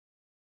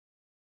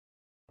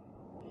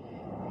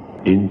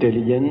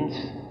intelligence,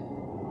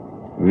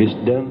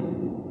 wisdom,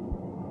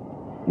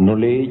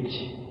 knowledge,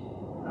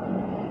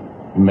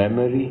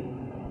 memory.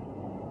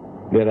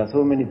 There are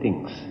so many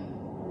things.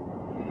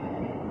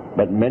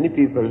 But many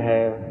people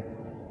have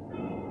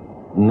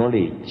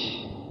knowledge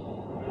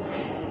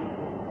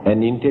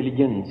and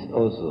intelligence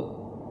also,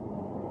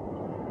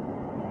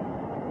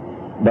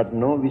 but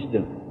no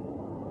wisdom.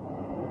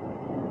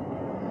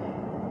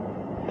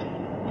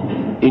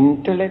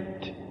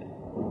 Intellect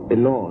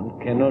alone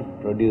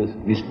cannot produce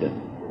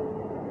wisdom.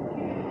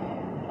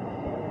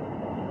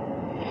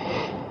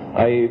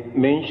 I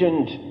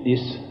mentioned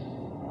this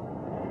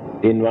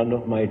in one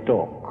of my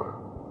talks.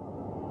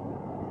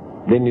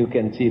 Then you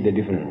can see the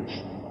difference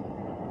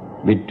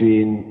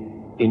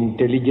between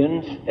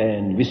intelligence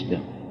and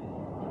wisdom.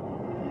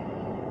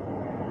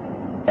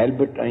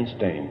 Albert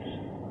Einstein,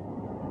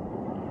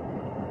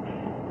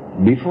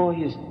 before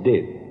his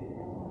death,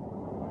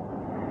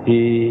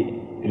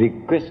 he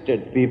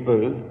requested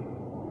people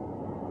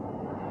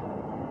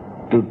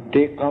to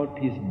take out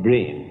his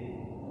brain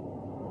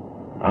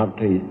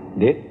after his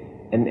death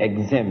and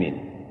examine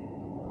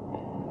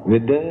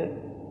whether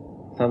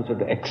some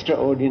sort of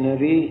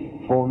extraordinary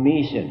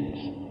formations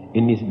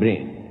in his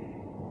brain.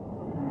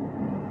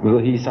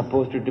 Because he is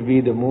supposed to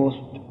be the most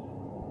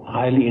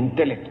highly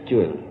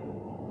intellectual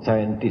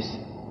scientist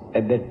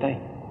at that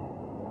time.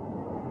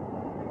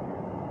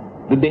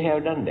 But they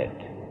have done that.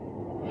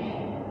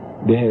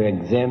 They have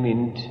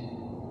examined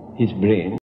his brain